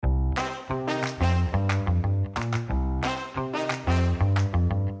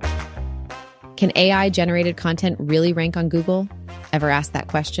Can AI-generated content really rank on Google? Ever asked that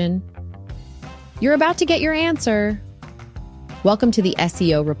question? You're about to get your answer. Welcome to the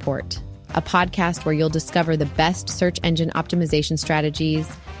SEO Report, a podcast where you'll discover the best search engine optimization strategies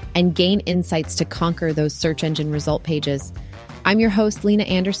and gain insights to conquer those search engine result pages. I'm your host, Lena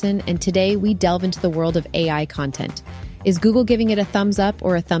Anderson, and today we delve into the world of AI content. Is Google giving it a thumbs up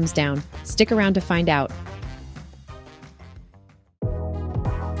or a thumbs down? Stick around to find out.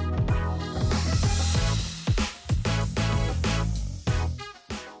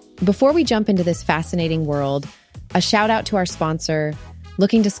 Before we jump into this fascinating world, a shout out to our sponsor.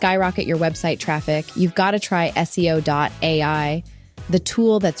 Looking to skyrocket your website traffic? You've got to try SEO.ai, the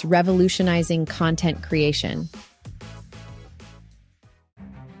tool that's revolutionizing content creation.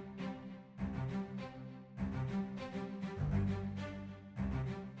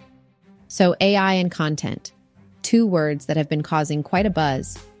 So AI and content, two words that have been causing quite a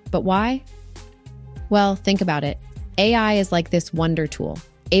buzz. But why? Well, think about it. AI is like this wonder tool,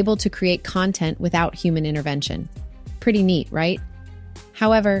 able to create content without human intervention. Pretty neat, right?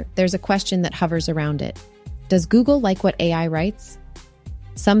 However, there's a question that hovers around it. Does Google like what AI writes?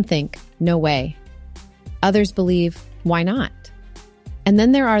 Some think, no way. Others believe, why not? And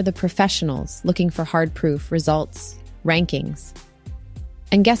then there are the professionals looking for hard proof, results, rankings.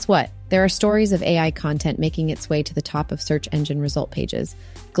 And guess what? There are stories of AI content making its way to the top of search engine result pages,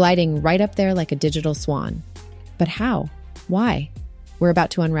 gliding right up there like a digital swan. But how? Why? We're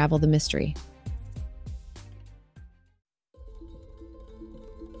about to unravel the mystery.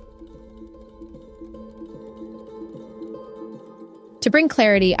 To bring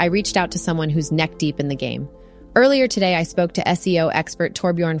clarity, I reached out to someone who's neck deep in the game. Earlier today, I spoke to SEO expert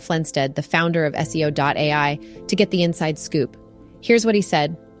Torbjorn Flensted, the founder of SEO.ai, to get the inside scoop. Here's what he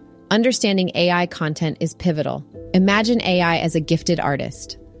said. Understanding AI content is pivotal. Imagine AI as a gifted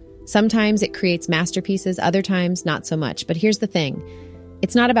artist. Sometimes it creates masterpieces, other times not so much. But here's the thing.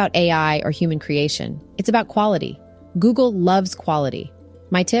 It's not about AI or human creation. It's about quality. Google loves quality.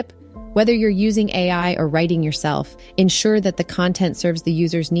 My tip? Whether you're using AI or writing yourself, ensure that the content serves the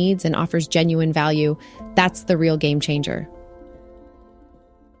user's needs and offers genuine value. That's the real game changer.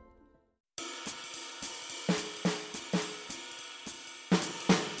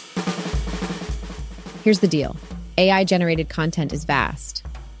 Here's the deal. AI-generated content is vast.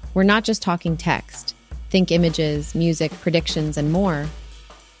 We're not just talking text. Think images, music, predictions, and more.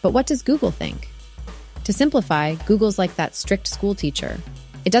 But what does Google think? To simplify, Google's like that strict school teacher.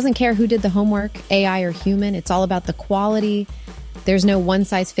 It doesn't care who did the homework, AI or human. It's all about the quality. There's no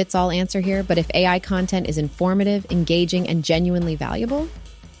one-size-fits-all answer here, but if AI content is informative, engaging, and genuinely valuable,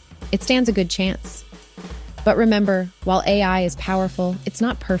 it stands a good chance. But remember, while AI is powerful, it's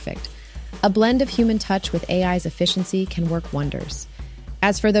not perfect. A blend of human touch with AI's efficiency can work wonders.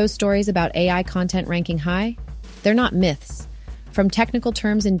 As for those stories about AI content ranking high, they're not myths. From technical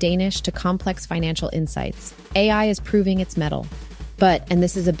terms in Danish to complex financial insights, AI is proving its mettle. But, and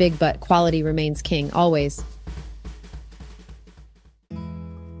this is a big but, quality remains king, always.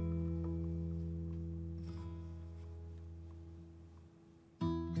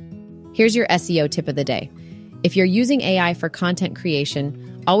 Here's your SEO tip of the day. If you're using AI for content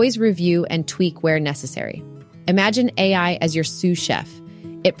creation, always review and tweak where necessary. Imagine AI as your sous chef.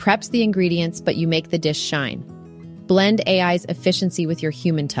 It preps the ingredients, but you make the dish shine. Blend AI's efficiency with your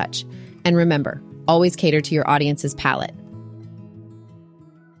human touch. And remember, always cater to your audience's palate.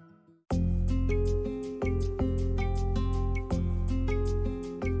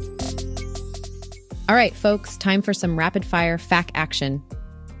 All right, folks, time for some rapid-fire fact action.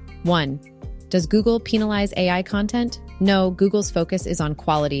 1. Does Google penalize AI content? No, Google's focus is on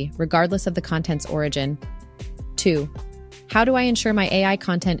quality, regardless of the content's origin. 2. How do I ensure my AI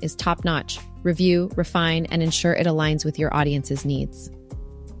content is top-notch? Review, refine, and ensure it aligns with your audience's needs.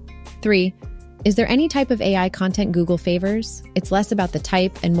 3. Is there any type of AI content Google favors? It's less about the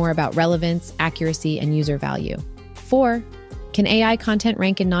type and more about relevance, accuracy, and user value. 4. Can AI content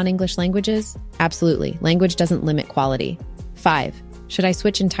rank in non-English languages? Absolutely. Language doesn't limit quality. 5. Should I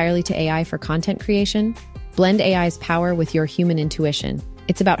switch entirely to AI for content creation? Blend AI's power with your human intuition.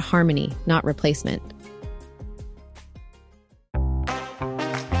 It's about harmony, not replacement.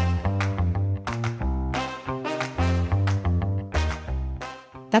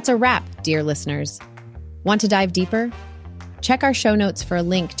 That's a wrap, dear listeners. Want to dive deeper? Check our show notes for a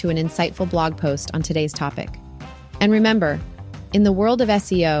link to an insightful blog post on today's topic. And remember, in the world of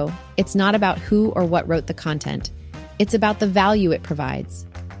SEO, it's not about who or what wrote the content. It's about the value it provides.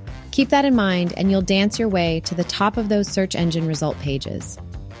 Keep that in mind and you'll dance your way to the top of those search engine result pages.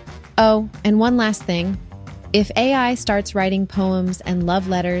 Oh, and one last thing. If AI starts writing poems and love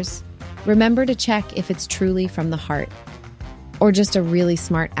letters, remember to check if it's truly from the heart or just a really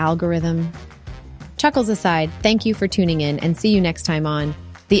smart algorithm. Chuckles aside, thank you for tuning in and see you next time on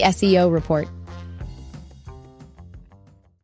the SEO Report.